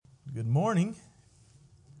Good morning.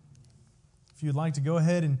 If you'd like to go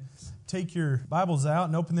ahead and take your Bibles out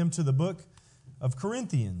and open them to the book of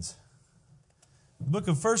Corinthians. The book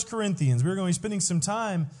of 1 Corinthians. We're going to be spending some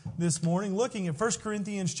time this morning looking at 1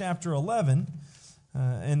 Corinthians chapter 11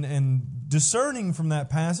 and discerning from that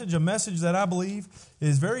passage a message that I believe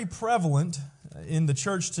is very prevalent in the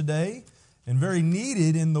church today and very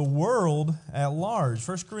needed in the world at large.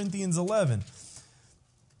 1 Corinthians 11.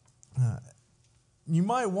 You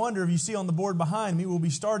might wonder, if you see on the board behind me, we'll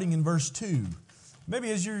be starting in verse 2. Maybe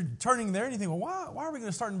as you're turning there and you think, well, why are we going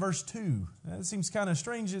to start in verse 2? That seems kind of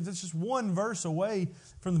strange. It's just one verse away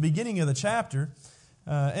from the beginning of the chapter.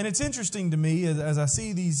 And it's interesting to me as I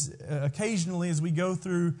see these occasionally as we go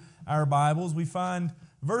through our Bibles, we find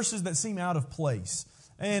verses that seem out of place.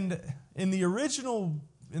 And in the original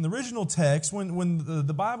text, when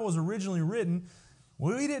the Bible was originally written,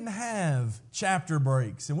 we didn't have chapter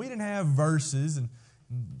breaks and we didn't have verses, and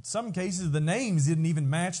in some cases the names didn't even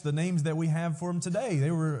match the names that we have for them today. They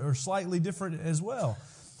were slightly different as well.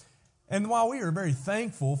 And while we are very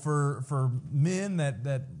thankful for men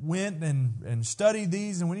that went and studied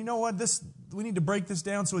these, and when you know what, we need to break this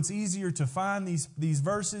down so it's easier to find these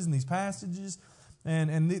verses and these passages,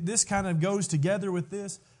 and this kind of goes together with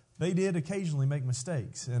this. They did occasionally make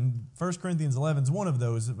mistakes, and 1 Corinthians 11 is one of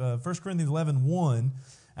those. 1 Corinthians 11:1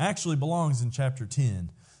 actually belongs in chapter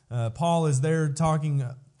 10. Paul is there talking,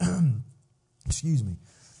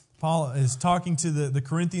 Paul is talking to the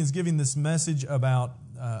Corinthians, giving this message about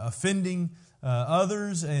offending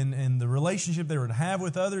others and the relationship they were to have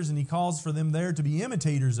with others, and he calls for them there to be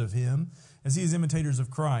imitators of him as he is imitators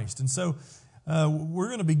of Christ. And so we're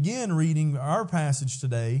going to begin reading our passage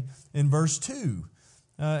today in verse 2.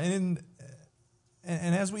 And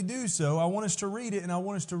as we do so, I want us to read it, and I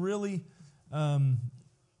want us to really,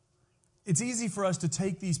 it's easy for us to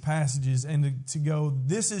take these passages and to go,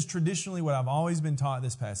 this is traditionally what I've always been taught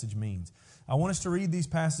this passage means. I want us to read these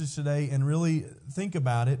passages today and really think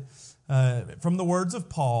about it from the words of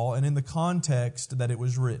Paul and in the context that it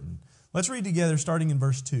was written. Let's read together starting in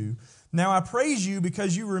verse 2. Now I praise you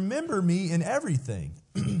because you remember me in everything.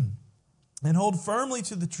 And hold firmly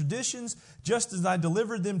to the traditions just as I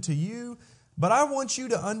delivered them to you. But I want you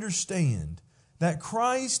to understand that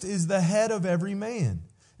Christ is the head of every man,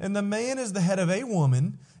 and the man is the head of a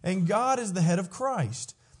woman, and God is the head of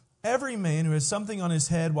Christ. Every man who has something on his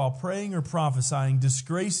head while praying or prophesying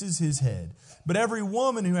disgraces his head. But every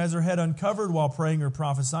woman who has her head uncovered while praying or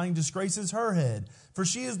prophesying disgraces her head. For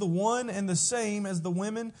she is the one and the same as the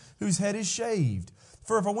women whose head is shaved.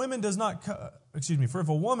 For if a woman does not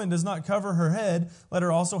cover her head, let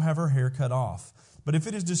her also have her hair cut off. But if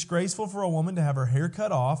it is disgraceful for a woman to have her hair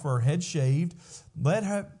cut off or her head shaved, let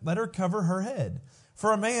her cover her head.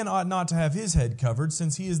 For a man ought not to have his head covered,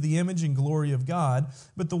 since he is the image and glory of God,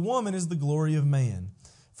 but the woman is the glory of man.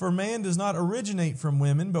 For man does not originate from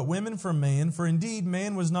women, but women from man. For indeed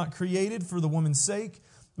man was not created for the woman's sake,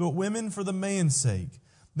 but women for the man's sake.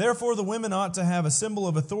 Therefore the women ought to have a symbol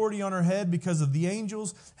of authority on her head because of the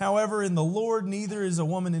angels. However, in the Lord neither is a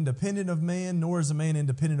woman independent of man, nor is a man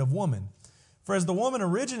independent of woman. For as the woman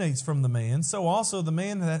originates from the man, so also the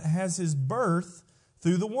man that has his birth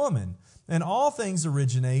through the woman. And all things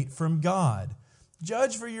originate from God.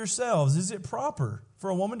 Judge for yourselves, is it proper for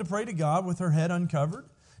a woman to pray to God with her head uncovered?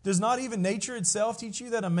 Does not even nature itself teach you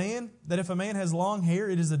that if a man has long hair,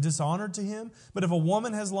 it is a dishonor to him? But if a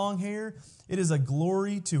woman has long hair, it is a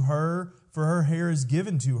glory to her, for her hair is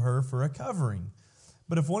given to her for a covering.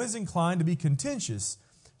 But if one is inclined to be contentious,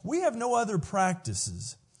 we have no other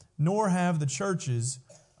practices, nor have the churches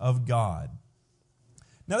of God.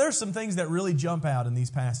 Now, there are some things that really jump out in these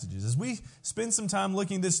passages. As we spend some time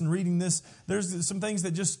looking at this and reading this, there's some things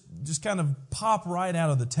that just kind of pop right out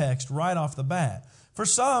of the text, right off the bat. For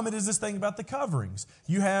some, it is this thing about the coverings.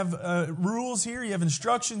 You have rules here. You have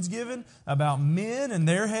instructions given about men and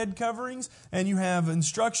their head coverings. And you have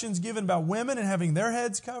instructions given about women and having their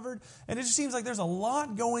heads covered. And it just seems like there's a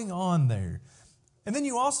lot going on there. And then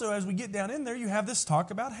you also, as we get down in there, you have this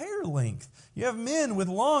talk about hair length. You have men with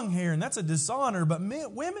long hair, and that's a dishonor. But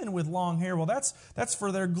women with long hair, well, that's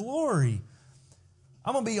for their glory.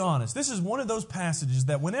 I'm going to be honest. This is one of those passages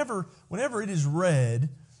that whenever it is read,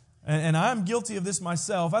 and I'm guilty of this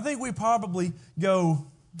myself, I think we probably go,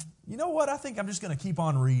 you know what, I think I'm just going to keep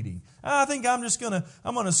on reading. I think I'm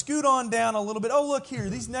going to scoot on down a little bit. Oh, look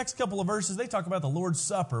here, these next couple of verses, they talk about the Lord's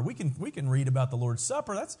Supper. We can read about the Lord's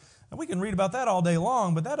Supper. We can read about that all day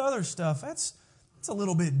long, but that other stuff, that's a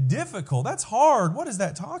little bit difficult. That's hard. What is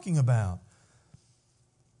that talking about?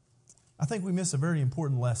 I think we miss a very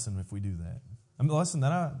important lesson if we do that. A lesson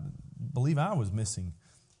that I believe I was missing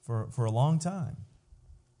for a long time.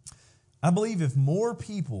 I believe if more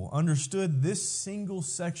people understood this single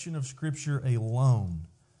section of Scripture alone,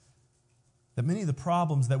 that many of the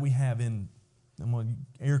problems that we have in, I'm going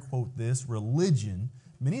to air quote this, religion,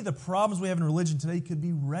 many of the problems we have in religion today could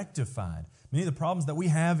be rectified. Many of the problems that we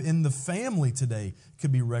have in the family today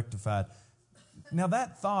could be rectified. Now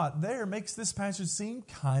that thought there makes this passage seem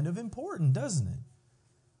kind of important, doesn't it?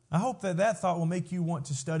 I hope that that thought will make you want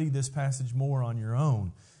to study this passage more on your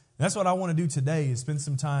own. That's what I want to do today, is spend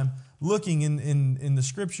some time looking in the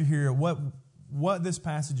Scripture here at what this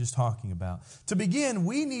passage is talking about. To begin,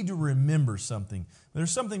 we need to remember something.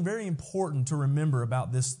 There's something very important to remember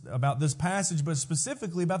about this passage, but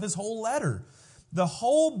specifically about this whole letter. The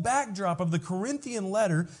whole backdrop of the Corinthian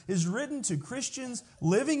letter is written to Christians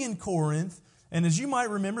living in Corinth. And as you might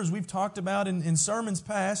remember, as we've talked about in sermons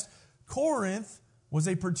past, Corinth was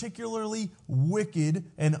a particularly wicked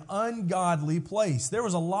and ungodly place. There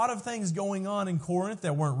was a lot of things going on in Corinth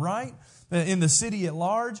that weren't right, in the city at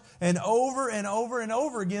large. And over and over and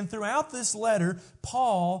over again throughout this letter,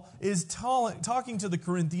 Paul is talking to the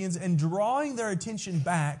Corinthians and drawing their attention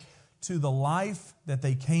back to the life that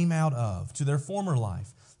they came out of, to their former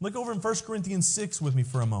life. Look over in 1 Corinthians 6 with me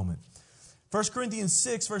for a moment. 1 Corinthians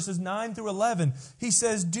 6, verses 9 through 11, he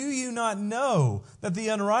says, "Do you not know that the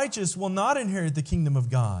unrighteous will not inherit the kingdom of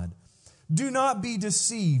God? Do not be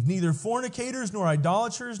deceived, neither fornicators, nor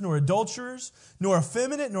idolaters, nor adulterers, nor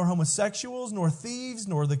effeminate, nor homosexuals, nor thieves,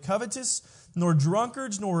 nor the covetous, nor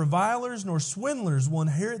drunkards, nor revilers, nor swindlers will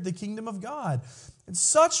inherit the kingdom of God. And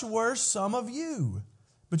such were some of you.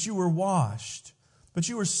 But you were washed, but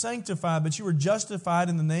you were sanctified, but you were justified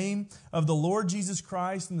in the name of the Lord Jesus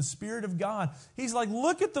Christ and the Spirit of God." He's like,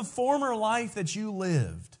 look at the former life that you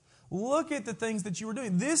lived. Look at the things that you were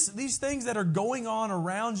doing. These things that are going on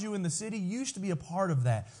around you in the city used to be a part of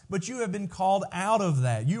that. But you have been called out of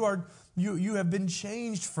that. You have been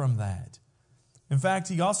changed from that. In fact,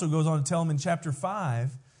 he also goes on to tell them in chapter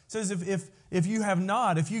 5, says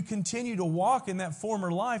if you continue to walk in that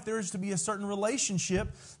former life, there is to be a certain relationship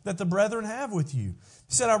that the brethren have with you.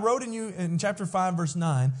 He said, I wrote in you, in chapter 5, verse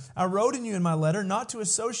 9, I wrote in you in my letter not to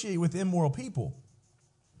associate with immoral people.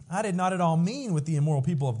 I did not at all mean with the immoral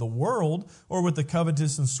people of the world, or with the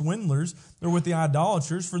covetous and swindlers, or with the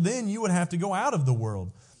idolaters, for then you would have to go out of the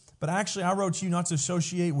world. But actually, I wrote to you not to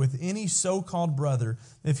associate with any so-called brother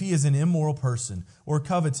if he is an immoral person, or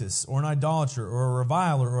covetous, or an idolater, or a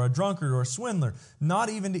reviler, or a drunkard, or a swindler, not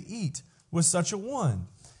even to eat with such a one.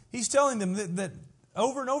 He's telling them that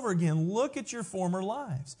over and over again, look at your former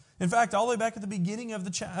lives. In fact, all the way back at the beginning of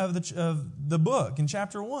the book, in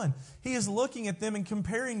chapter 1, he is looking at them and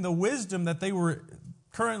comparing the wisdom that they were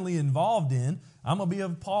currently involved in. I'm going to be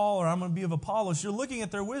of Paul, or I'm going to be of Apollos. You're looking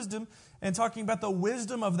at their wisdom and talking about the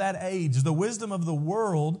wisdom of that age, the wisdom of the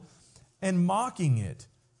world, and mocking it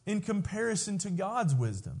in comparison to God's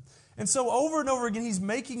wisdom. And so over and over again, he's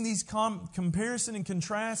making these comparison and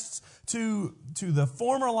contrasts to the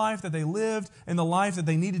former life that they lived and the life that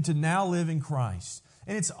they needed to now live in Christ.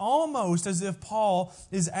 And it's almost as if Paul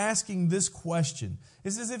is asking this question.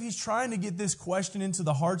 It's as if he's trying to get this question into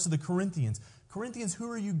the hearts of the Corinthians. Corinthians, who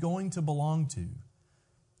are you going to belong to?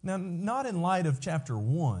 Now, not in light of chapter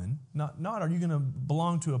 1, not are you going to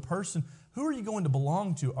belong to a person. Who are you going to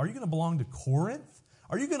belong to? Are you going to belong to Corinth?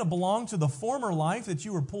 Are you going to belong to the former life that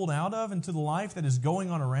you were pulled out of and to the life that is going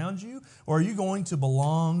on around you? Or are you going to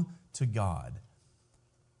belong to God?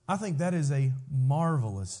 I think that is a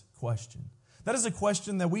marvelous question. That is a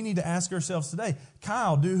question that we need to ask ourselves today.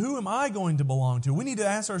 Kyle, who am I going to belong to? We need to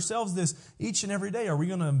ask ourselves this each and every day. Are we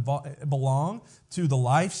going to belong to the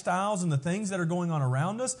lifestyles and the things that are going on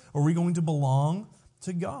around us? Or are we going to belong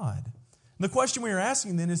to God? And the question we are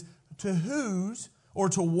asking then is, to whose or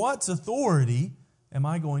to what's authority am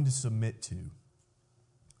I going to submit to?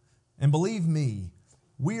 And believe me,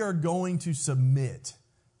 we are going to submit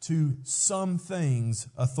to some things'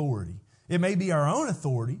 authority. It may be our own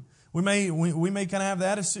authority. We may kind of have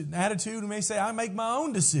that attitude. We may say, I make my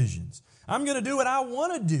own decisions. I'm going to do what I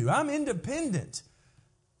want to do. I'm independent.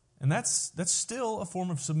 And that's still a form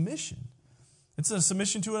of submission. It's a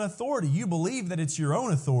submission to an authority. You believe that it's your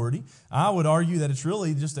own authority. I would argue that it's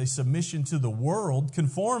really just a submission to the world,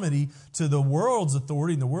 conformity to the world's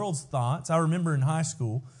authority and the world's thoughts. I remember in high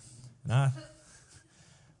school, and I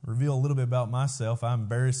reveal a little bit about myself. I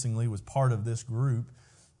embarrassingly was part of this group.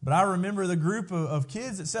 But I remember the group of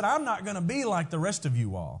kids that said, I'm not going to be like the rest of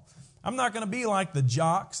you all. I'm not going to be like the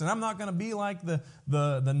jocks, and I'm not going to be like the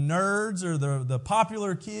nerds or the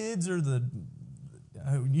popular kids or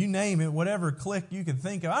you name it, whatever clique you can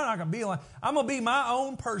think of. I'm not going to be like, I'm going to be my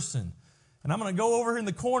own person. And I'm going to go over in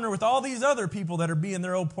the corner with all these other people that are being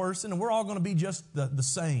their own person, and we're all going to be just the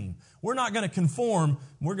same. We're not going to conform.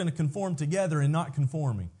 We're going to conform together and not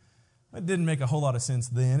conforming. It didn't make a whole lot of sense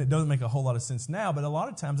then. It doesn't make a whole lot of sense now, but a lot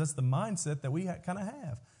of times that's the mindset that we kind of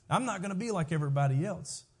have. I'm not going to be like everybody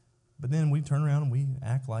else. But then we turn around and we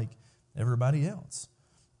act like everybody else.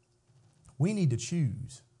 We need to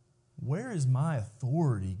choose. Where is my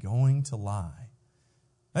authority going to lie?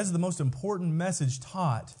 That's the most important message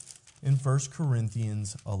taught in 1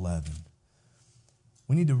 Corinthians 11.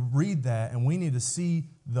 We need to read that and we need to see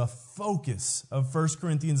the focus of 1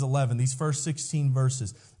 Corinthians 11, these first 16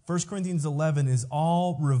 verses. 1 Corinthians 11 is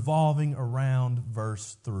all revolving around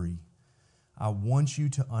verse 3. I want you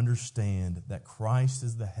to understand that Christ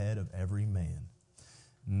is the head of every man.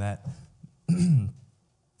 And that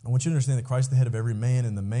I want you to understand that Christ is the head of every man,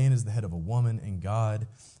 and the man is the head of a woman, and God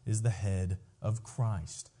is the head of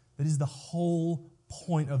Christ. That is the whole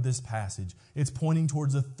point of this passage. It's pointing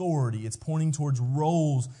towards authority. It's pointing towards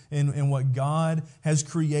roles in what God has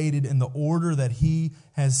created and the order that He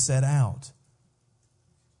has set out.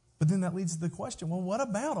 But then that leads to the question, well, what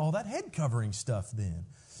about all that head covering stuff then?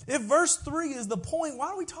 If verse 3 is the point,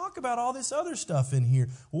 why do we talk about all this other stuff in here?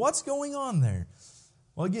 What's going on there?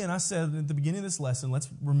 Well, again, I said at the beginning of this lesson, let's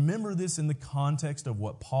remember this in the context of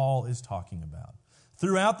what Paul is talking about.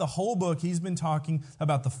 Throughout the whole book, he's been talking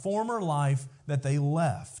about the former life that they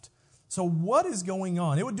left. So what is going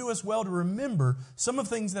on? It would do us well to remember some of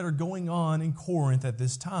the things that are going on in Corinth at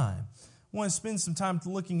this time. I want to spend some time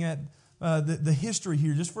looking at the history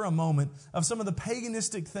here just for a moment of some of the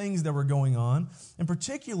paganistic things that were going on, and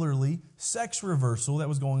particularly sex reversal that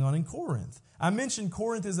was going on in Corinth. I mentioned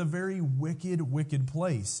Corinth is a very wicked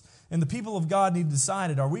place. And the people of God need to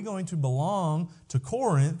decide, are we going to belong to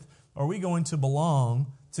Corinth, or are we going to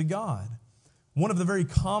belong to God? One of the very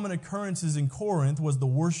common occurrences in Corinth was the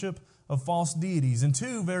worship of false deities. And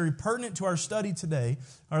two, very pertinent to our study today,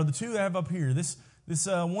 are the two I have up here. This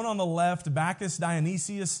one on the left, Bacchus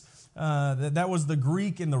Dionysius, that was the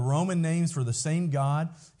Greek and the Roman names for the same god.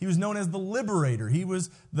 He was known as the liberator. He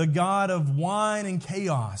was the god of wine and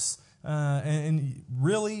chaos. And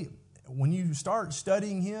really, when you start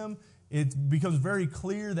studying him, it becomes very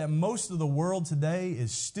clear that most of the world today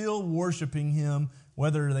is still worshiping him,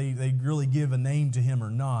 whether they really give a name to him or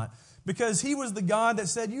not. Because he was the God that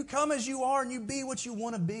said, you come as you are and you be what you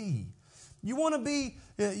want to be. You want to be,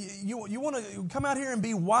 you want to come out here and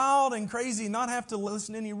be wild and crazy and not have to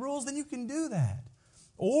listen to any rules, then you can do that.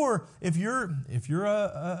 Or if you're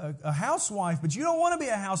a housewife, but you don't want to be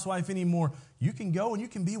a housewife anymore, you can go and you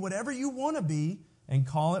can be whatever you want to be and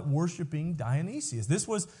call it worshiping Dionysius. This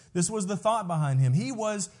was the thought behind him. He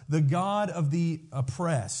was the god of the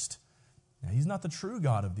oppressed. Now, he's not the true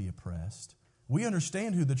God of the oppressed. We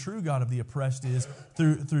understand who the true God of the oppressed is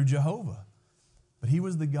through Jehovah. But he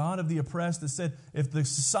was the God of the oppressed that said, if the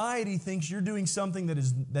society thinks you're doing something that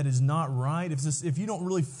is not right, if you don't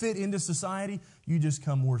really fit into society, you just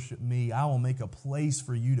come worship me. I will make a place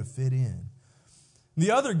for you to fit in.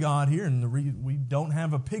 The other God here, and we don't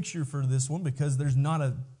have a picture for this one because there's not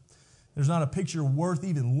a picture worth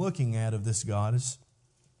even looking at of this goddess,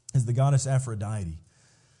 is the goddess Aphrodite.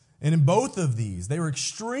 And in both of these, they were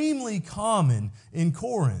extremely common in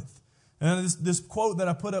Corinth. And this quote that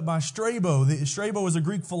I put up by Strabo, Strabo was a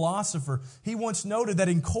Greek philosopher. He once noted that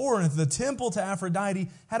in Corinth, the temple to Aphrodite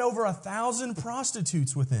had over 1,000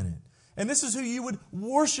 prostitutes within it. And this is who you would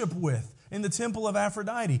worship with in the temple of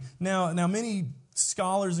Aphrodite. Now many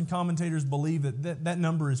scholars and commentators believe that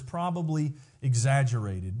number is probably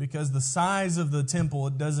exaggerated because the size of the temple,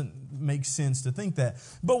 it doesn't make sense to think that.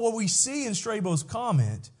 But what we see in Strabo's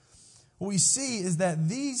comment, what we see is that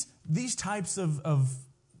these types of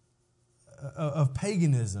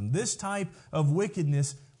paganism, this type of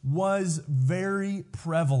wickedness was very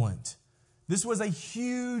prevalent. This was a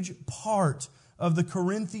huge part of the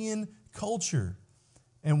Corinthian culture.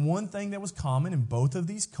 And one thing that was common in both of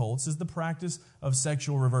these cults is the practice of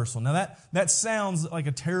sexual reversal. Now that sounds like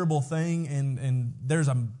a terrible thing, and there's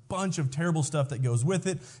a bunch of terrible stuff that goes with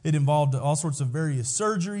it. It involved all sorts of various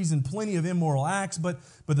surgeries and plenty of immoral acts, but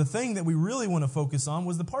the thing that we really want to focus on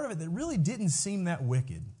was the part of it that really didn't seem that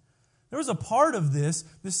wicked. There was a part of this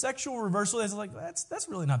sexual reversal that's like, that's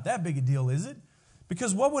really not that big a deal, is it?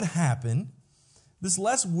 Because what would happen, this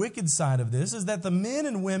less wicked side of this, is that the men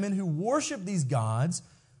and women who worship these gods,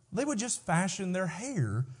 they would just fashion their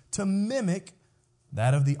hair to mimic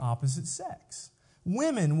that of the opposite sex.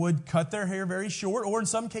 Women would cut their hair very short, or in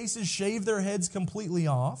some cases shave their heads completely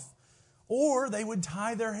off, or they would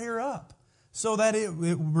tie their hair up so that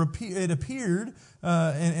it appeared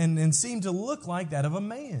and seemed to look like that of a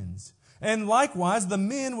man's. And likewise, the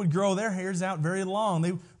men would grow their hairs out very long.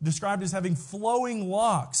 They were described as having flowing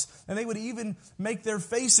locks. And they would even make their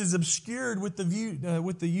faces obscured with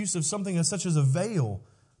the use of something such as a veil,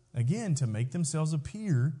 again, to make themselves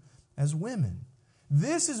appear as women.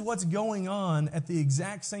 This is what's going on at the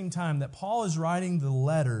exact same time that Paul is writing the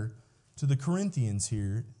letter to the Corinthians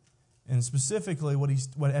here, and specifically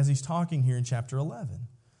as he's talking here in chapter 11.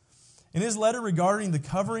 In his letter regarding the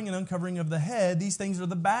covering and uncovering of the head, these things are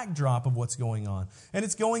the backdrop of what's going on. And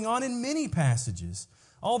it's going on in many passages.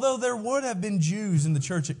 Although there would have been Jews in the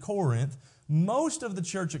church at Corinth, most of the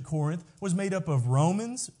church at Corinth was made up of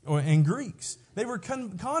Romans and Greeks. They were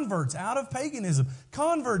converts out of paganism,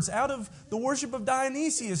 converts out of the worship of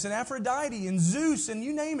Dionysius and Aphrodite and Zeus and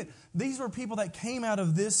you name it. These were people that came out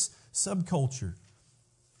of this subculture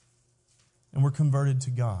and were converted to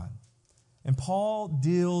God. And Paul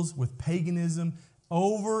deals with paganism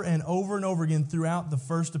over and over and over again throughout the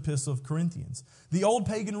first epistle of Corinthians. The old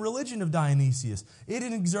pagan religion of Dionysius, it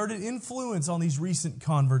had exerted influence on these recent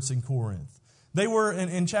converts in Corinth. They were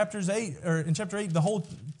in chapter 8, the whole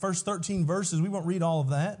first 13 verses. We won't read all of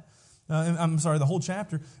that. The whole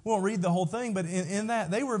chapter. We won't read the whole thing, but in that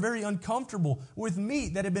they were very uncomfortable with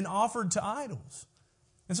meat that had been offered to idols.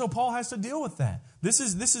 And so Paul has to deal with that. This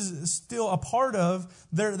is still a part of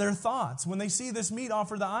their thoughts. When they see this meat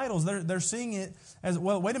offered to idols, they're seeing it as,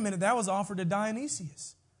 well, wait a minute, that was offered to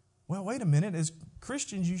Dionysius. Well, wait a minute, as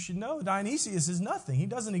Christians you should know Dionysius is nothing. He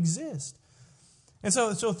doesn't exist. And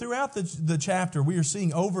so throughout the chapter, we are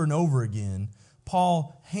seeing over and over again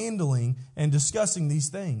Paul handling and discussing these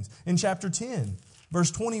things. In chapter 10,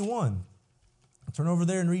 verse 21, turn over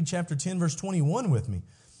there and read chapter 10, verse 21 with me.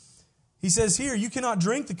 He says here, you cannot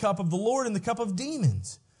drink the cup of the Lord and the cup of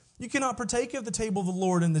demons. You cannot partake of the table of the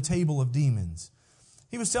Lord and the table of demons.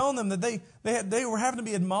 He was telling them that they were having to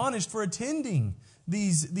be admonished for attending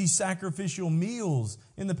these sacrificial meals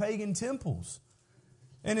in the pagan temples.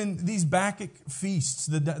 And in these Bacchic feasts,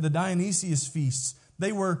 the Dionysius feasts,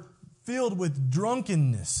 they were filled with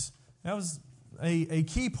drunkenness. That was a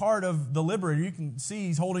key part of the liberator. You can see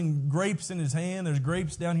he's holding grapes in his hand. There's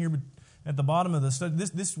grapes down here at the bottom of the study.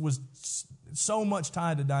 This was so much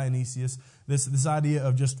tied to Dionysius, this idea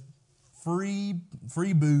of just free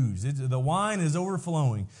booze. The wine is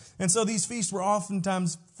overflowing. And so these feasts were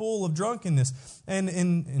oftentimes full of drunkenness. And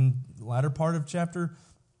in the latter part of chapter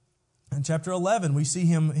 11, we see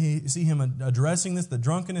him addressing this, the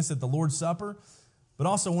drunkenness at the Lord's Supper. But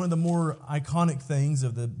also one of the more iconic things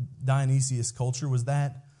of the Dionysius culture was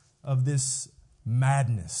that of this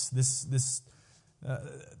madness,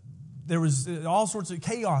 there was all sorts of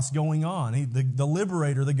chaos going on. The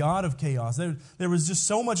liberator, the God of chaos. There was just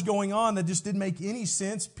so much going on that just didn't make any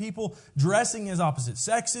sense. People dressing as opposite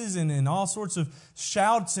sexes and all sorts of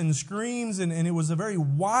shouts and screams. And it was a very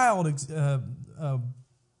wild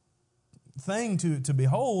thing to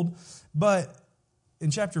behold. But in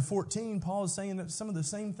chapter 14, Paul is saying that some of the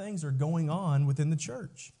same things are going on within the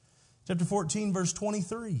church. Chapter 14, verse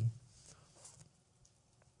 23.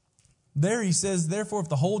 There he says, therefore, if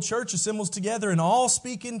the whole church assembles together and all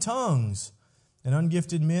speak in tongues, and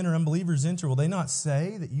ungifted men or unbelievers enter, will they not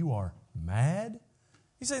say that you are mad?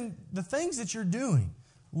 He's saying the things that you're doing,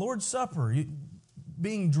 Lord's Supper,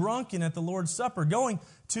 being drunken at the Lord's Supper, going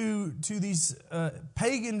to these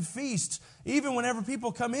pagan feasts, even whenever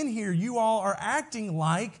people come in here, you all are acting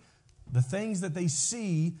like the things that they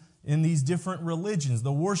see in these different religions,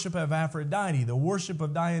 the worship of Aphrodite, the worship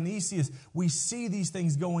of Dionysius. We see these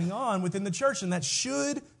things going on within the church, and that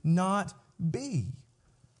should not be.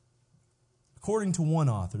 According to one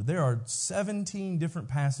author, there are 17 different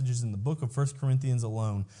passages in the book of 1 Corinthians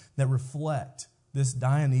alone that reflect this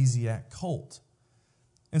Dionysiac cult.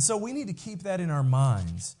 And so we need to keep that in our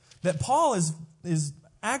minds, that Paul is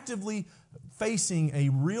actively facing a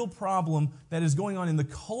real problem that is going on in the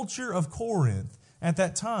culture of Corinth at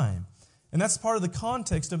that time. And that's part of the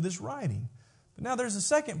context of this writing. But now there's a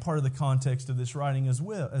second part of the context of this writing as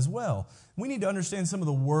well. We need to understand some of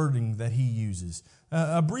the wording that he uses.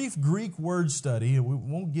 A brief Greek word study. We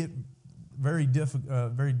won't get very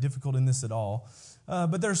difficult in this at all.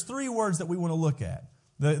 But there's three words that we want to look at.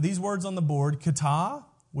 These words on the board: kata,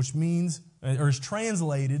 which means, or is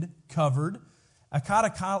translated, covered. I've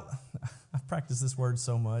practiced this word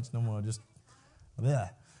so much, and I'm going to just...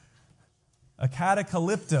 bleh.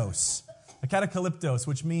 Akatacalyptos,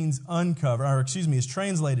 which means uncovered, is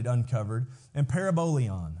translated uncovered, and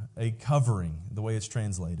parabolion, a covering, the way it's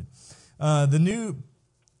translated. We're going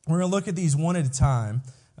to look at these one at a time,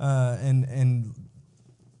 and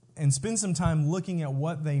and spend some time looking at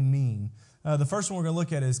what they mean. The first one we're going to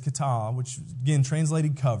look at is kata, which again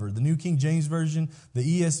translated covered. The New King James Version,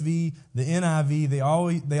 the ESV, the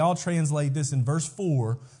NIV, they all translate this in verse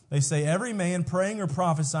 4. They say, every man praying or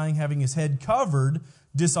prophesying having his head covered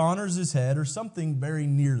dishonors his head, or something very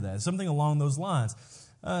near that, something along those lines.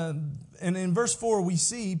 And in verse 4 we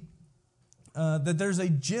see that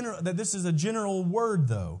this is a general word,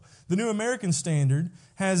 though. The New American Standard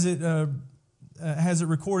has it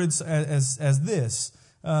recorded as this.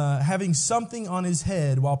 Having something on his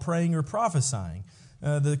head while praying or prophesying.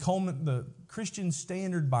 The Christian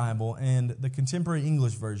Standard Bible and the Contemporary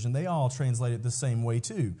English Version, they all translate it the same way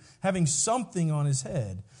too. Having something on his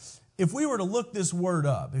head. If we were to look this word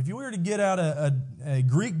up, if you were to get out a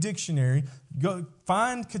Greek dictionary, go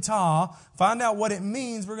find kata, find out what it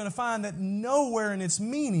means, we're going to find that nowhere in its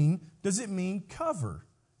meaning does it mean cover.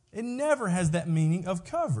 It never has that meaning of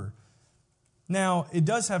cover. Now, it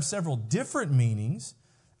does have several different meanings,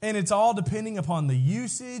 and it's all depending upon the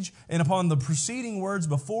usage and upon the preceding words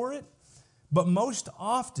before it. But most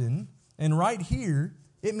often, and right here,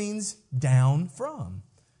 it means down from.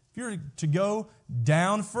 If you're to go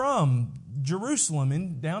down from Jerusalem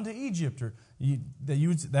and down to Egypt,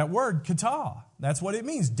 that word kata, that's what it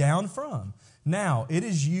means, down from. Now, it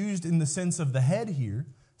is used in the sense of the head here,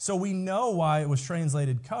 so we know why it was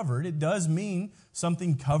translated covered. It does mean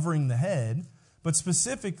something covering the head, but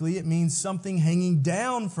specifically it means something hanging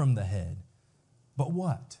down from the head. But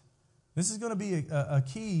what? This is going to be a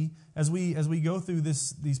key as we go through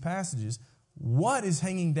these passages. What is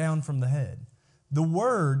hanging down from the head? The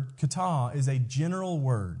word kata is a general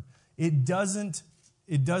word. It doesn't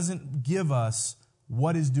give us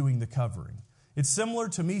what is doing the covering. It's similar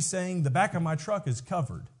to me saying the back of my truck is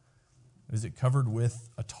covered. Is it covered with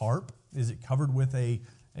a tarp? Is it covered with a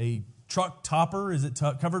truck topper? Is it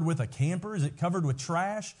covered with a camper? Is it covered with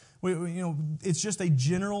trash? It's just a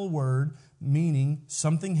general word meaning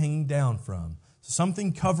something hanging down from.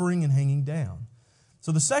 Something covering and hanging down.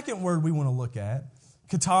 So the second word we want to look at,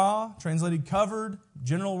 kata, translated covered,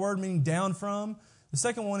 general word meaning down from. The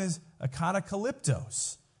second one is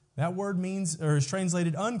akatakaliptos. That word means, or is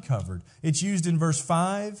translated uncovered. It's used in verse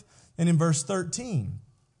 5 and in verse 13.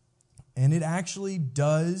 And it actually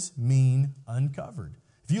does mean uncovered.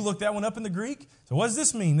 If you look that one up in the Greek, so what does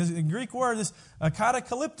this mean? The Greek word, this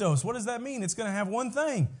akatakaliptos, what does that mean? It's going to have one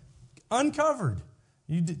thing, uncovered.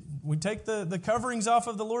 We take the coverings off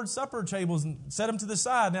of the Lord's Supper tables and set them to the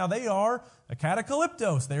side. Now they are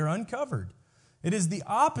akatakaliptos, they are uncovered. It is the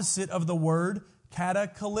opposite of the word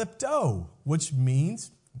katakalipto, which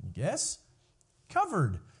means, guess,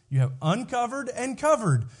 covered. You have uncovered and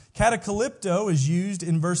covered. Katakalipto is used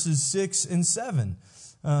in verses 6 and 7.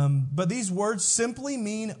 But these words simply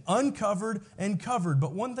mean uncovered and covered.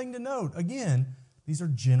 But one thing to note, again, these are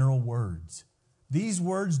general words. These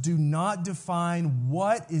words do not define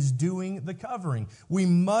what is doing the covering. We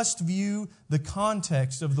must view the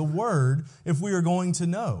context of the word if we are going to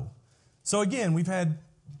know. So again, we've had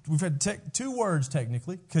two words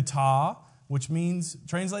technically, kata, which means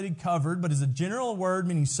translated covered, but is a general word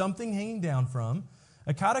meaning something hanging down from.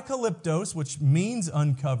 Akatakaliptos, which means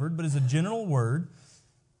uncovered, but is a general word.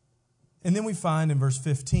 And then we find in verse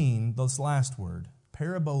 15, this last word,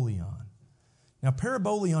 parabolion. Now,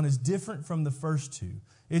 parabolion is different from the first two.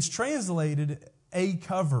 It's translated a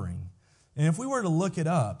covering. And if we were to look it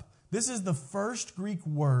up, this is the first Greek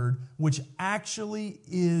word which actually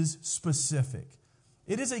is specific.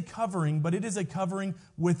 It is a covering, but it is a covering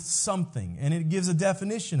with something, and it gives a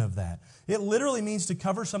definition of that. It literally means to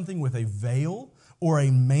cover something with a veil or a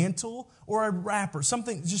mantle or a wrapper,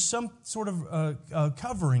 something, just some sort of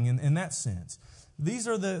covering in that sense. These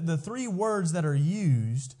are the three words that are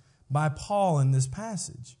used by Paul in this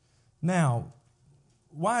passage. Now,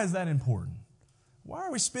 why is that important? Why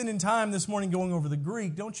are we spending time this morning going over the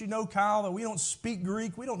Greek? Don't you know, Kyle, that we don't speak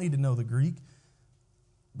Greek? We don't need to know the Greek.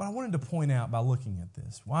 But I wanted to point out by looking at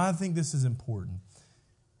this, why I think this is important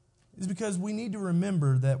is because we need to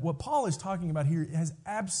remember that what Paul is talking about here has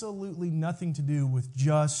absolutely nothing to do with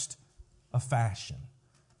just a fashion.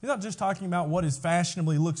 He's not just talking about what is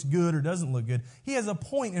fashionably looks good or doesn't look good. He has a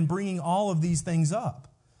point in bringing all of these things up.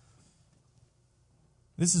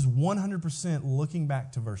 This is 100% looking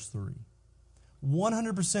back to verse 3.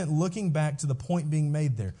 100% looking back to the point being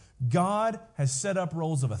made there. God has set up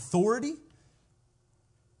roles of authority.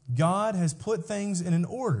 God has put things in an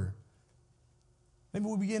order. Maybe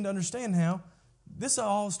we begin to understand how this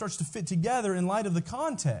all starts to fit together in light of the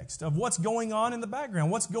context of what's going on in the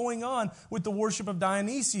background, what's going on with the worship of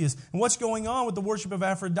Dionysius, and what's going on with the worship of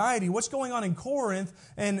Aphrodite, what's going on in Corinth,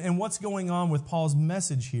 and what's going on with Paul's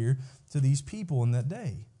message here to these people in that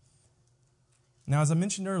day. Now, as I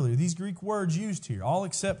mentioned earlier, these Greek words used here, all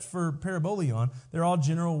except for parabolion, they're all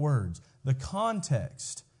general words. The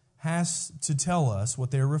context has to tell us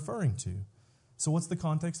what they're referring to. So what's the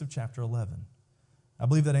context of chapter 11? I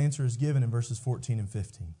believe that answer is given in verses 14 and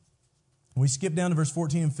 15. When we skip down to verse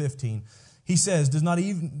 14 and 15, he says, does not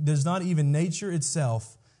even nature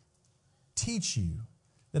itself teach you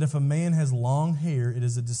that if a man has long hair, it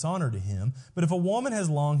is a dishonor to him, but if a woman has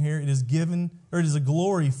long hair, it is a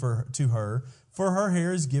glory to her, for her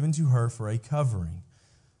hair is given to her for a covering.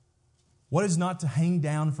 What is not to hang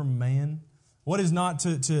down from a man? What is not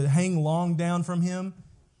to hang long down from him?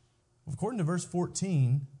 According to verse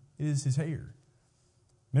 14, it is his hair.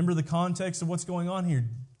 Remember the context of what's going on here.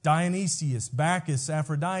 Dionysius, Bacchus,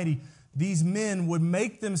 Aphrodite, these men would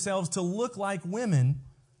make themselves to look like women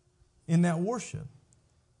in that worship.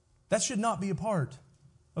 That should not be a part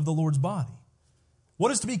of the Lord's body.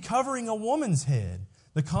 What is to be covering a woman's head?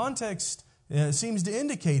 The context seems to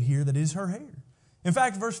indicate here that it is her hair. In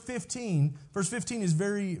fact, verse 15 is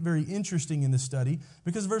very, very interesting in this study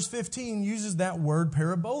because verse 15 uses that word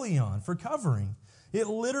parabolion for covering. It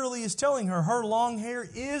literally is telling her her long hair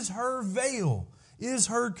is her veil, is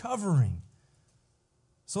her covering.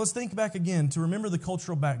 So let's think back again to remember the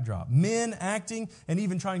cultural backdrop. Men acting and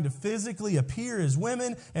even trying to physically appear as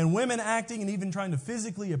women, and women acting and even trying to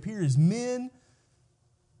physically appear as men.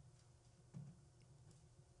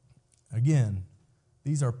 Again,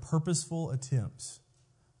 these are purposeful attempts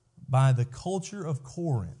by the culture of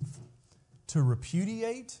Corinth to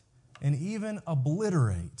repudiate and even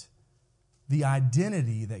obliterate the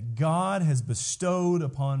identity that God has bestowed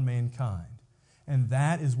upon mankind. And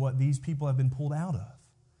that is what these people have been pulled out of,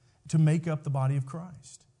 to make up the body of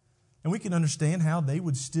Christ. And we can understand how they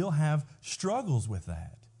would still have struggles with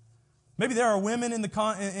that. Maybe there are women in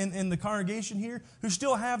the congregation here who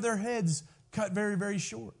still have their heads cut very, very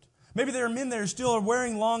short. Maybe there are men that are still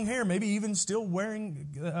wearing long hair, maybe even still wearing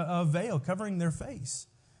a veil covering their face.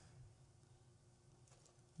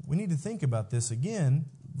 We need to think about this again,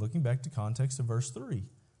 looking back to context of verse 3.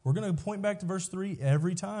 We're going to point back to verse 3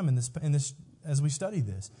 every time in this as we study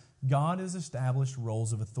this. God has established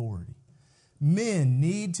roles of authority. Men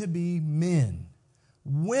need to be men.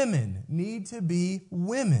 Women need to be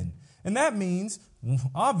women. And that means,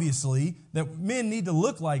 obviously, that men need to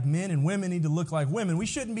look like men and women need to look like women. We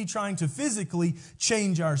shouldn't be trying to physically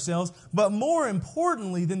change ourselves. But more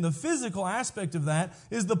importantly than the physical aspect of that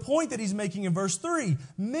is the point that he's making in verse 3.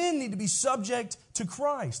 Men need to be subject to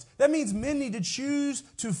Christ. That means men need to choose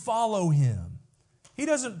to follow Him. He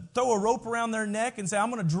doesn't throw a rope around their neck and say, I'm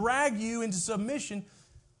going to drag you into submission.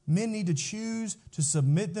 Men need to choose to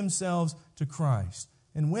submit themselves to Christ.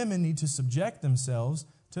 And women need to subject themselves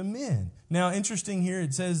to men. Now, interesting here,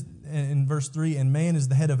 it says in verse 3, and man is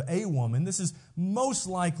the head of a woman. This is most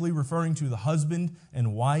likely referring to the husband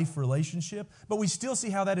and wife relationship, but we still see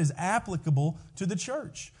how that is applicable to the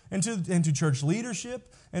church and to church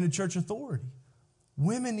leadership and to church authority.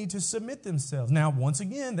 Women need to submit themselves. Now, once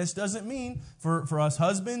again, this doesn't mean for us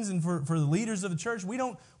husbands and for the leaders of the church, we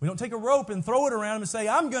don't take a rope and throw it around them and say,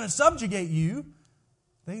 I'm going to subjugate you.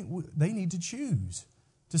 They need to choose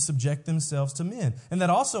to subject themselves to men. And that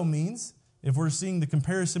also means, if we're seeing the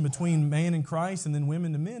comparison between man and Christ and then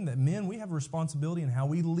women to men, that men, we have a responsibility in how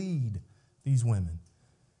we lead these women.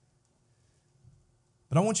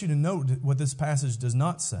 But I want you to note what this passage does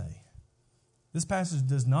not say. This passage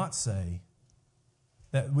does not say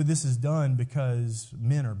that this is done because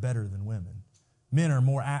men are better than women. Men are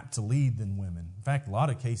more apt to lead than women. In fact, a lot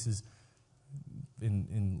of cases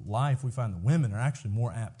in life, we find that women are actually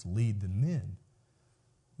more apt to lead than men.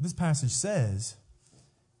 What this passage says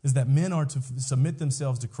is that men are to submit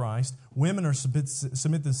themselves to Christ, women are to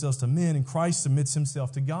submit themselves to men, and Christ submits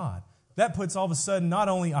himself to God. That puts all of a sudden not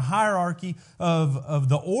only a hierarchy of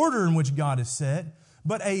the order in which God has set,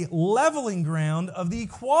 but a leveling ground of the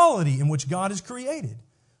equality in which God has created.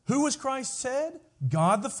 Who was Christ said?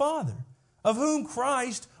 God the Father, of whom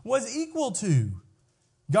Christ was equal to.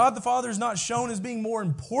 God the Father is not shown as being more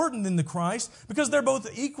important than the Christ because they're both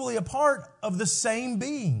equally a part of the same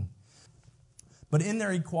being. But in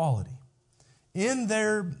their equality, in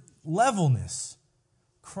their levelness,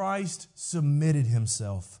 Christ submitted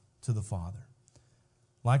himself to the Father.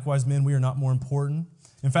 Likewise, men, we are not more important.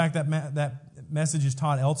 In fact, that message is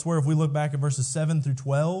taught elsewhere. If we look back at verses 7 through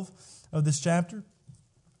 12 of this chapter,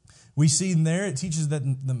 we see in there it teaches that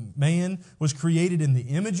the man was created in the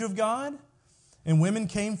image of God, and women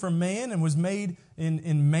came from man and was made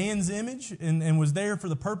in man's image and was there for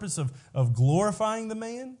the purpose of glorifying the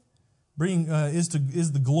man, is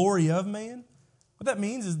the glory of man. What that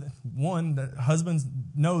means is that, one, that husbands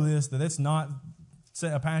know this, that it's not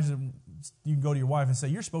a passage you can go to your wife and say,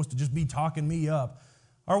 you're supposed to just be talking me up.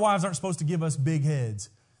 Our wives aren't supposed to give us big heads.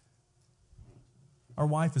 Our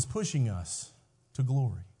wife is pushing us to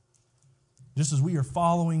glory, just as we are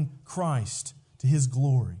following Christ to His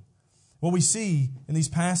glory. What we see in these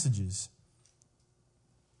passages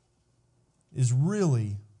is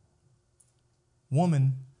really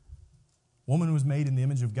woman was made in the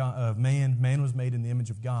image of God, of man. Man was made in the image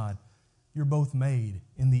of God. You're both made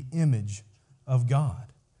in the image of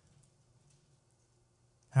God.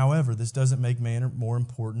 However, this doesn't make man more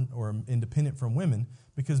important or independent from women,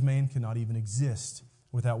 because man cannot even exist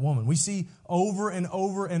without woman. We see over and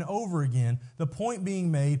over and over again the point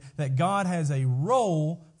being made that God has a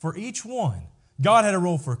role for each one. God had a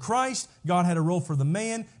role for Christ. God had a role for the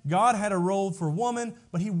man. God had a role for woman,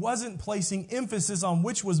 but He wasn't placing emphasis on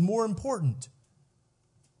which was more important.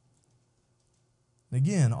 And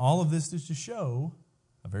again, all of this is to show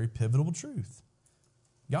a very pivotal truth.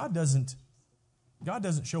 God doesn't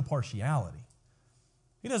show partiality.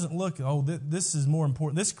 He doesn't look, this is more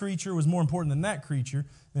important. This creature was more important than that creature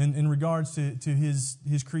in regards to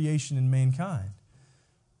his creation and mankind.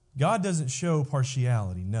 God doesn't show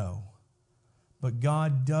partiality, no. But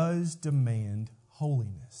God does demand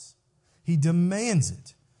holiness. He demands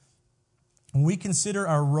it. When we consider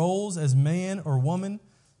our roles as man or woman,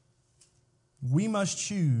 we must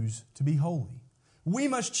choose to be holy. We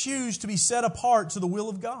must choose to be set apart to the will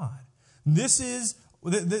of God.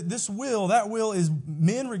 That will is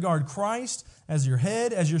men regard Christ as your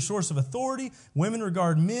head, as your source of authority. Women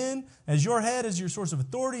regard men as your head, as your source of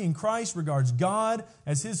authority. And Christ regards God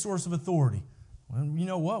as His source of authority. Well, you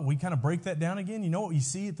know what? We kind of break that down again. You know what you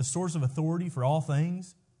see at the source of authority for all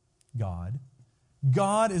things? God.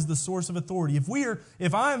 God is the source of authority.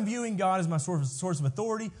 If I'm viewing God as my source of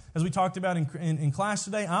authority, as we talked about in class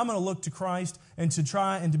today, I'm going to look to Christ and to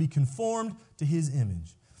try and to be conformed to His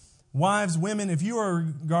image. Wives, women, if you are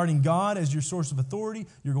regarding God as your source of authority,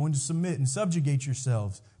 you're going to submit and subjugate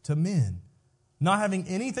yourselves to men. Not having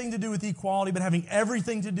anything to do with equality, but having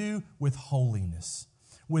everything to do with holiness,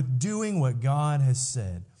 with doing what God has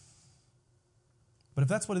said. But if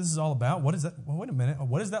that's what this is all about, what is that? Well, wait a minute.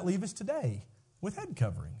 What does that leave us today with head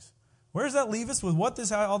coverings? Where does that leave us with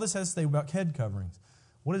all this has to say about head coverings?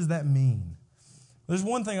 What does that mean? There's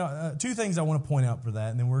two things I want to point out for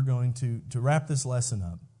that, and then we're going to wrap this lesson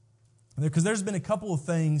up. Because there's been a couple of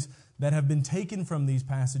things that have been taken from these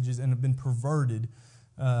passages and have been perverted,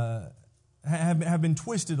 have been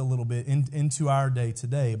twisted a little bit into our day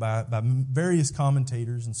today by various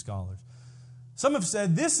commentators and scholars. Some have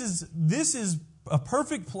said this is a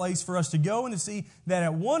perfect place for us to go and to see that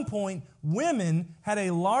at one point women had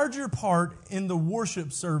a larger part in the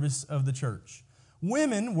worship service of the church.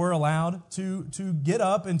 Women were allowed to get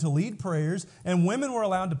up and to lead prayers, and women were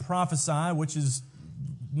allowed to prophesy, which is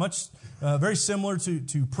very similar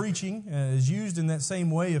to preaching, is used in that same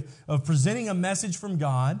way of presenting a message from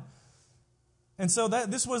God. And so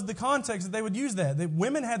this was the context that they would use that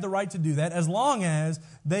women had the right to do that as long as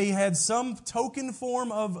they had some token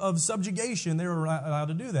form of subjugation. They were allowed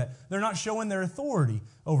to do that. They're not showing their authority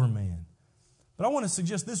over man. But I want to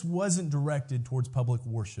suggest this wasn't directed towards public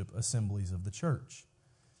worship assemblies of the church.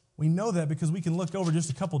 We know that because we can look over just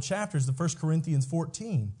a couple chapters to 1 Corinthians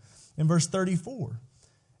 14 in verse 34.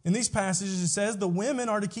 In these passages, it says, the women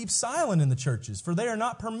are to keep silent in the churches, for they are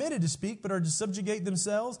not permitted to speak, but are to subjugate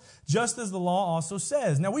themselves, just as the law also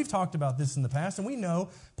says. Now, we've talked about this in the past, and we know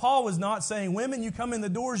Paul was not saying, women, you come in the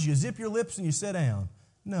doors, you zip your lips, and you sit down.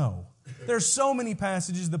 No. There's so many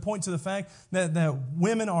passages that point to the fact that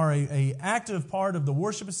women are an active part of the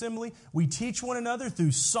worship assembly. We teach one another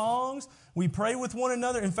through songs. We pray with one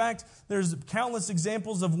another. In fact, there's countless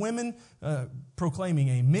examples of women proclaiming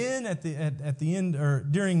amen at the end or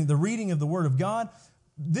during the reading of the Word of God.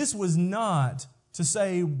 This was not to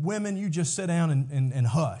say, women, you just sit down and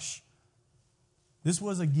hush. This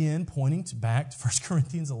was, again, pointing back to 1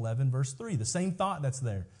 Corinthians 11, verse 3. The same thought that's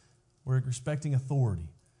there. We're respecting authority.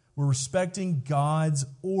 We're respecting God's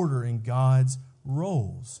order and God's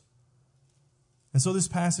roles. And so this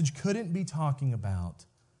passage couldn't be talking about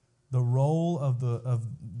the role of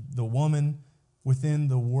the woman within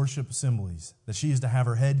the worship assemblies, that she is to have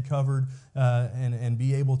her head covered and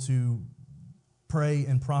be able to pray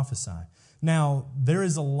and prophesy. Now, there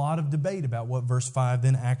is a lot of debate about what verse 5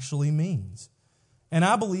 then actually means. And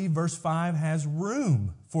I believe verse 5 has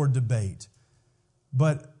room for debate.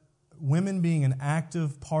 But women being an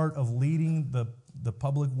active part of leading the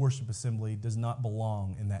public worship assembly does not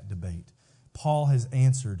belong in that debate. Paul has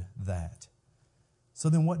answered that. So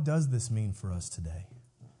then what does this mean for us today?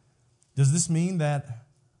 Does this mean that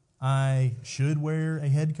I should wear a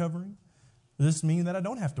head covering? Does this mean that I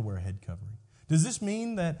don't have to wear a head covering? Does this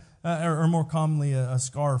mean that, or more commonly, a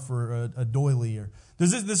scarf or a doily? Or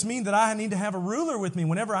does this mean that I need to have a ruler with me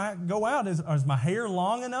whenever I go out? Is my hair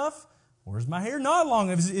long enough, or is my hair not long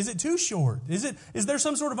enough? Is it too short? Is there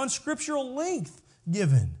some sort of unscriptural length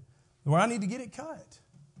given where I need to get it cut?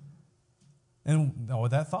 And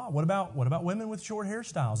with that thought, what about women with short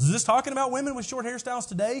hairstyles? Is this talking about women with short hairstyles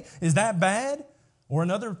today? Is that bad? Or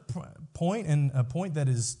another point, and a point that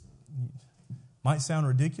might sound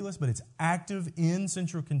ridiculous, but it's active in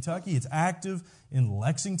Central Kentucky. It's active in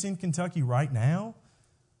Lexington, Kentucky right now.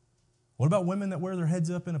 What about women that wear their heads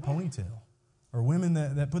up in a ponytail? Or women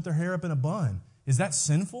that put their hair up in a bun? Is that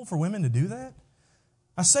sinful for women to do that?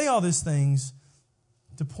 I say all these things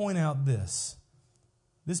to point out this.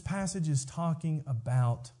 This passage is talking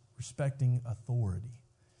about respecting authority.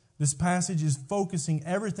 This passage is focusing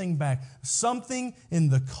everything back. Something in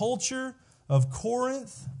the culture of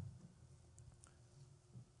Corinth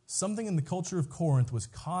was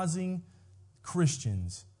causing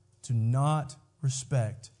Christians to not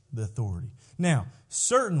respect the authority. Now,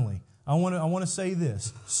 certainly, I want to say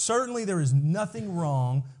this. Certainly there is nothing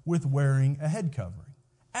wrong with wearing a head covering.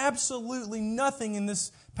 Absolutely nothing in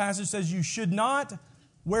this passage says you should not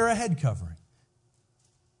wear a head covering.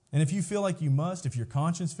 And if you feel like you must, if your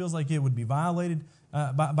conscience feels like it would be violated,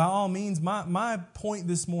 by all means, my point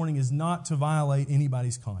this morning is not to violate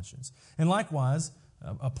anybody's conscience. And likewise,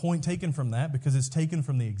 a point taken from that, because it's taken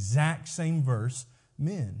from the exact same verse,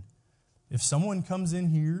 men. If someone comes in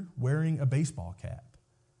here wearing a baseball cap,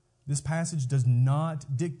 this passage does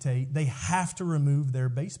not dictate they have to remove their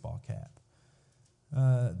baseball cap.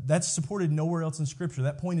 That's supported nowhere else in Scripture.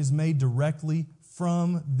 That point is made directly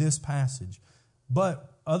from this passage. But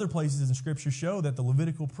other places in Scripture show that the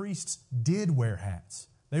Levitical priests did wear hats.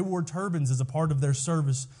 They wore turbans as a part of their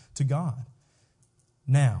service to God.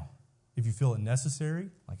 Now, if you feel it necessary,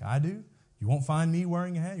 like I do, you won't find me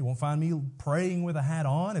wearing a hat. You won't find me praying with a hat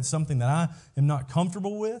on. It's something that I am not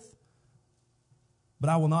comfortable with. But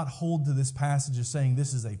I will not hold to this passage as saying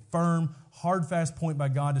this is a firm, hard, fast point by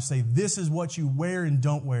God to say this is what you wear and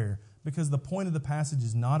don't wear. Because the point of the passage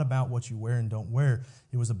is not about what you wear and don't wear.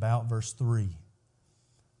 It was about verse 3.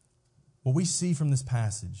 What we see from this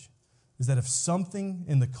passage is that if something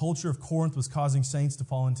in the culture of Corinth was causing saints to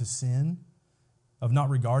fall into sin, of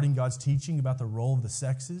not regarding God's teaching about the role of the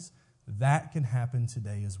sexes, that can happen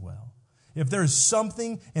today as well. If there is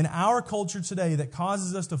something in our culture today that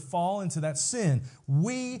causes us to fall into that sin,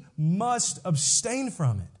 we must abstain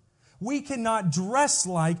from it. We cannot dress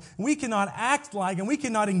like, we cannot act like, and we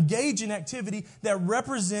cannot engage in activity that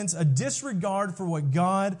represents a disregard for what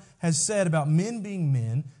God has said about men being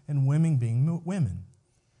men and women being women.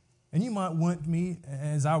 And you might want me,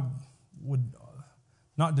 as I would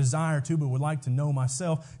not desire to, but would like to know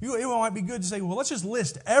myself, it might be good to say, well, let's just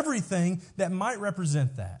list everything that might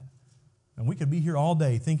represent that. And we could be here all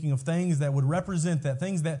day thinking of things that would represent that,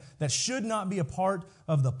 things that should not be a part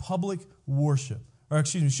of the public worship. Or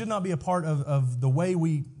should not be a part of the way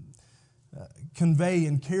we convey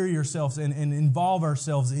and carry ourselves and involve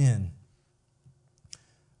ourselves in.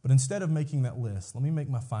 But instead of making that list, let me make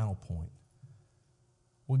my final point.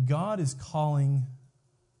 What God is calling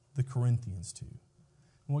the Corinthians to,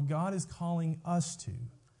 and what God is calling us to,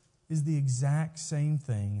 is the exact same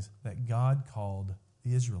things that God called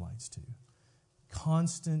the Israelites to.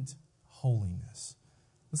 Constant holiness.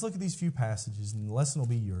 Let's look at these few passages, and the lesson will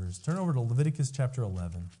be yours. Turn over to Leviticus chapter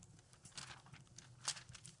 11.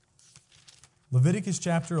 Leviticus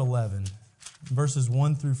chapter 11, verses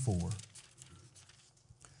 1 through 4.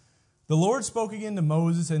 The Lord spoke again to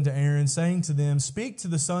Moses and to Aaron, saying to them, "Speak to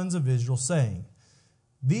the sons of Israel, saying,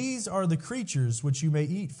 These are the creatures which you may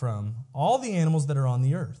eat from, all the animals that are on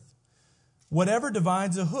the earth. Whatever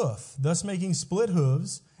divides a hoof, thus making split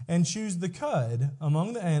hooves, and chews the cud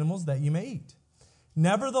among the animals that you may eat.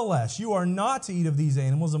 Nevertheless, you are not to eat of these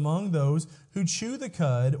animals among those who chew the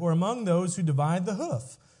cud, or among those who divide the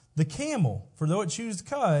hoof. The camel, for though it chews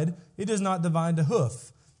cud, it does not divide the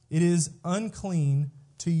hoof. It is unclean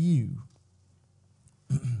to you."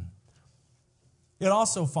 It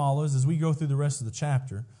also follows, as we go through the rest of the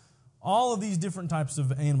chapter, all of these different types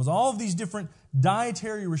of animals, all of these different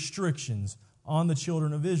dietary restrictions on the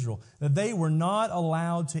children of Israel that they were not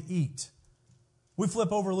allowed to eat. We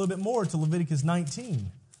flip over a little bit more to Leviticus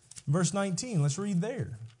 19, verse 19. Let's read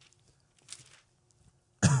there.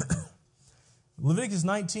 Leviticus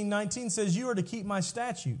 19:19 says, "You are to keep my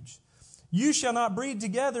statutes. You shall not breed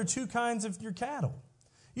together two kinds of your cattle.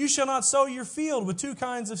 You shall not sow your field with two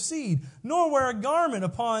kinds of seed, nor wear a garment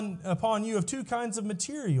upon you of two kinds of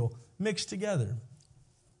material mixed together."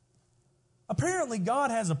 Apparently, God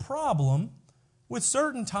has a problem with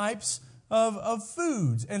certain types of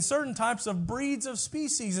foods and certain types of breeds of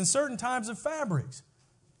species and certain types of fabrics.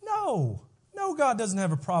 No, God doesn't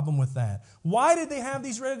have a problem with that. Why did they have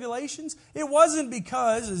these regulations? It wasn't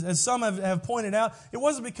because, as some have pointed out, it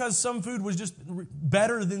wasn't because some food was just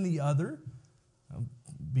better than the other. I'll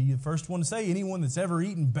be the first one to say, anyone that's ever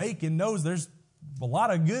eaten bacon knows there's a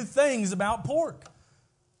lot of good things about pork.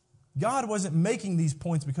 God wasn't making these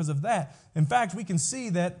points because of that. In fact, we can see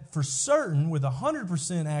that for certain with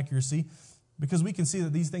 100% accuracy, because we can see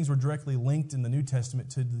that these things were directly linked in the New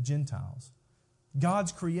Testament to the Gentiles.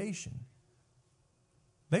 God's creation.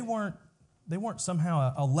 They weren't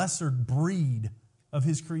somehow a lesser breed of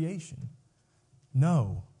His creation.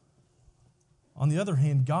 No. On the other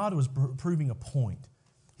hand, God was proving a point.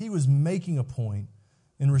 He was making a point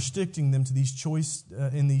in restricting them to these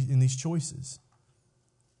in these choices.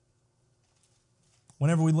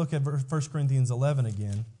 Whenever we look at 1 Corinthians 11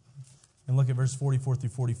 again and look at verse 44 through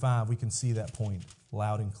 45, we can see that point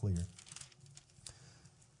loud and clear.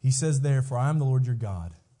 He says there, "For I am the Lord your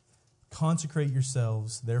God. Consecrate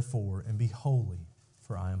yourselves, therefore, and be holy,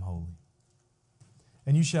 for I am holy.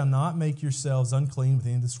 And you shall not make yourselves unclean with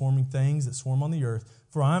any of the swarming things that swarm on the earth,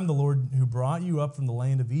 for I am the Lord who brought you up from the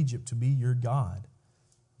land of Egypt to be your God.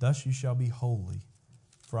 Thus you shall be holy,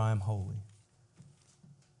 for I am holy."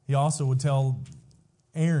 He also would tell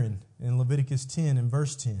Aaron in Leviticus 10 and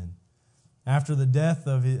verse 10, after the death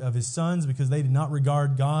of his sons, because they did not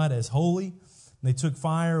regard God as holy, they took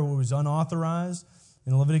fire that was unauthorized.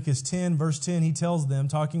 In Leviticus 10, verse 10, he tells them,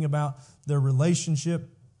 talking about their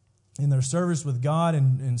relationship in their service with God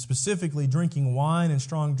and specifically drinking wine and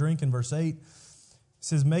strong drink in verse 8, it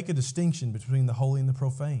says, "Make a distinction between the holy and the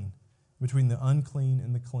profane, between the unclean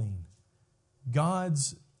and the clean."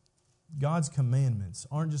 God's commandments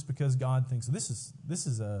aren't just because God thinks this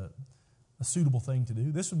is a suitable thing to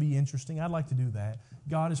do. This would be interesting. I'd like to do that.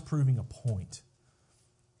 God is proving a point.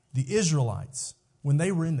 The Israelites, when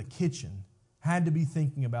they were in the kitchen, had to be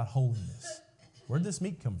thinking about holiness. Where did this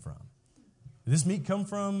meat come from? Did this meat come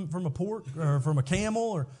from a pork or from a camel?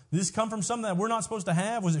 Or did this come from something that we're not supposed to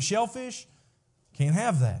have? Was it shellfish? Can't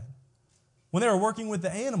have that. When they were working with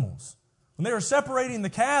the animals, when they were separating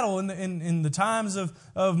the cattle in the times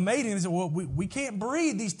of mating, they said, well, we can't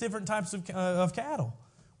breed these different types of cattle.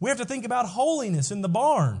 We have to think about holiness in the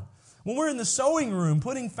barn. When we're in the sewing room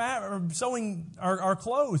putting sewing our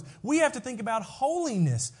clothes, we have to think about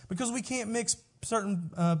holiness because we can't mix certain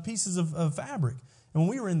pieces of fabric. And when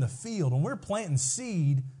we were in the field, when we're planting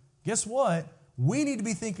seed, guess what? We need to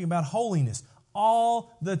be thinking about holiness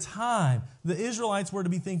all the time. The Israelites were to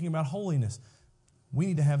be thinking about holiness. We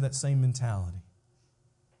need to have that same mentality.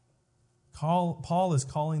 Paul is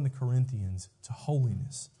calling the Corinthians to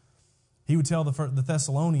holiness. He would tell the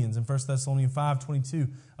Thessalonians in 1 Thessalonians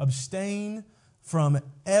 5:22, "Abstain from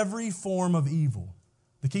every form of evil."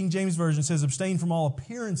 The King James Version says, "Abstain from all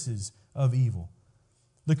appearances of evil."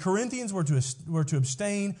 The Corinthians were to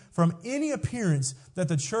abstain from any appearance that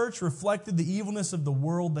the church reflected the evilness of the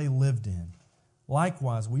world they lived in.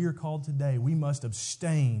 Likewise, we are called today, we must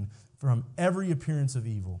abstain from every appearance of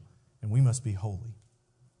evil, and we must be holy.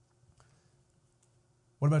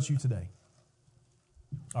 What about you today?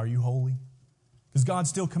 Are you holy? Because God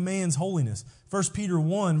still commands holiness. 1 Peter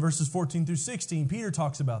 1, verses 14 through 16, Peter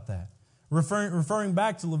talks about that, referring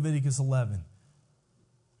back to Leviticus 11.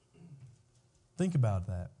 Think about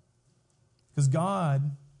that. Because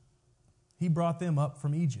God, He brought them up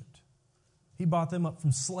from Egypt. He brought them up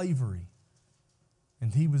from slavery.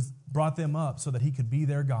 And He brought them up so that He could be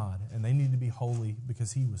their God, and they needed to be holy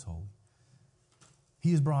because He was holy.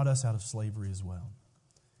 He has brought us out of slavery as well.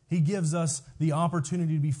 He gives us the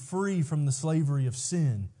opportunity to be free from the slavery of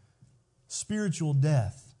sin, spiritual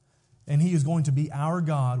death, and He is going to be our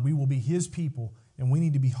God. We will be His people, and we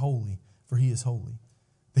need to be holy, for He is holy.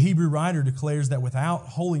 The Hebrew writer declares that without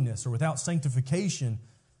holiness or without sanctification,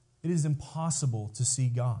 it is impossible to see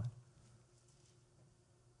God.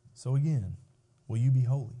 So again, will you be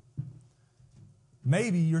holy?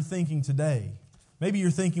 Maybe you're thinking today,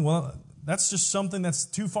 well, that's just something that's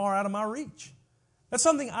too far out of my reach. That's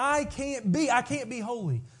something I can't be. I can't be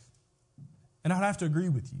holy. And I'd have to agree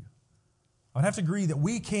with you. I'd have to agree that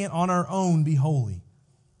we can't on our own be holy.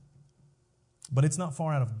 But it's not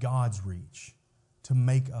far out of God's reach to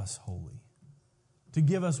make us holy, to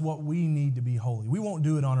give us what we need to be holy. We won't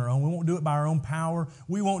do it on our own. We won't do it by our own power.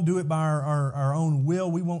 We won't do it by our own will.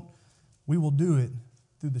 We will do it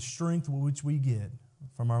through the strength which we get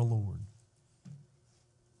from our Lord.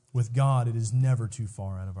 With God, it is never too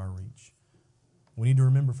far out of our reach. We need to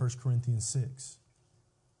remember 1 Corinthians 6.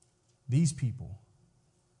 These people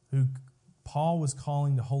who Paul was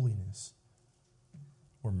calling to holiness,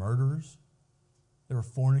 were murderers. They were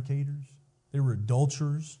fornicators. They were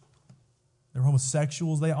adulterers. They were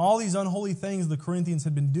homosexuals. All these unholy things the Corinthians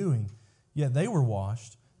had been doing. Yet they were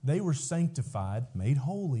washed. They were sanctified, made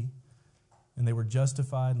holy, and they were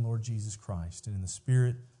justified in Lord Jesus Christ and in the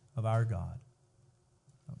Spirit of our God.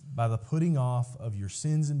 By the putting off of your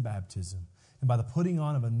sins in baptism and by the putting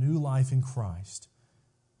on of a new life in Christ,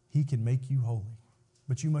 He can make you holy.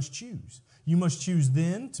 But you must choose. You must choose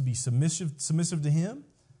then to be submissive to Him.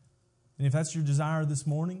 And if that's your desire this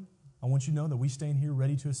morning, I want you to know that we stand here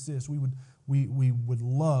ready to assist. We would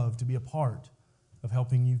love to be a part of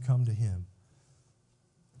helping you come to Him.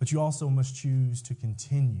 But you also must choose to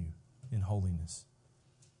continue in holiness.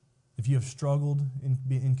 If you have struggled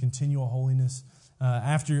in continual holiness,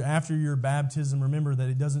 after your baptism, remember that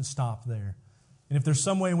it doesn't stop there. And if there's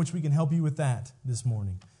some way in which we can help you with that this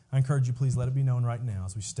morning, I encourage you, please let it be known right now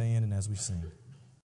as we stand and as we sing.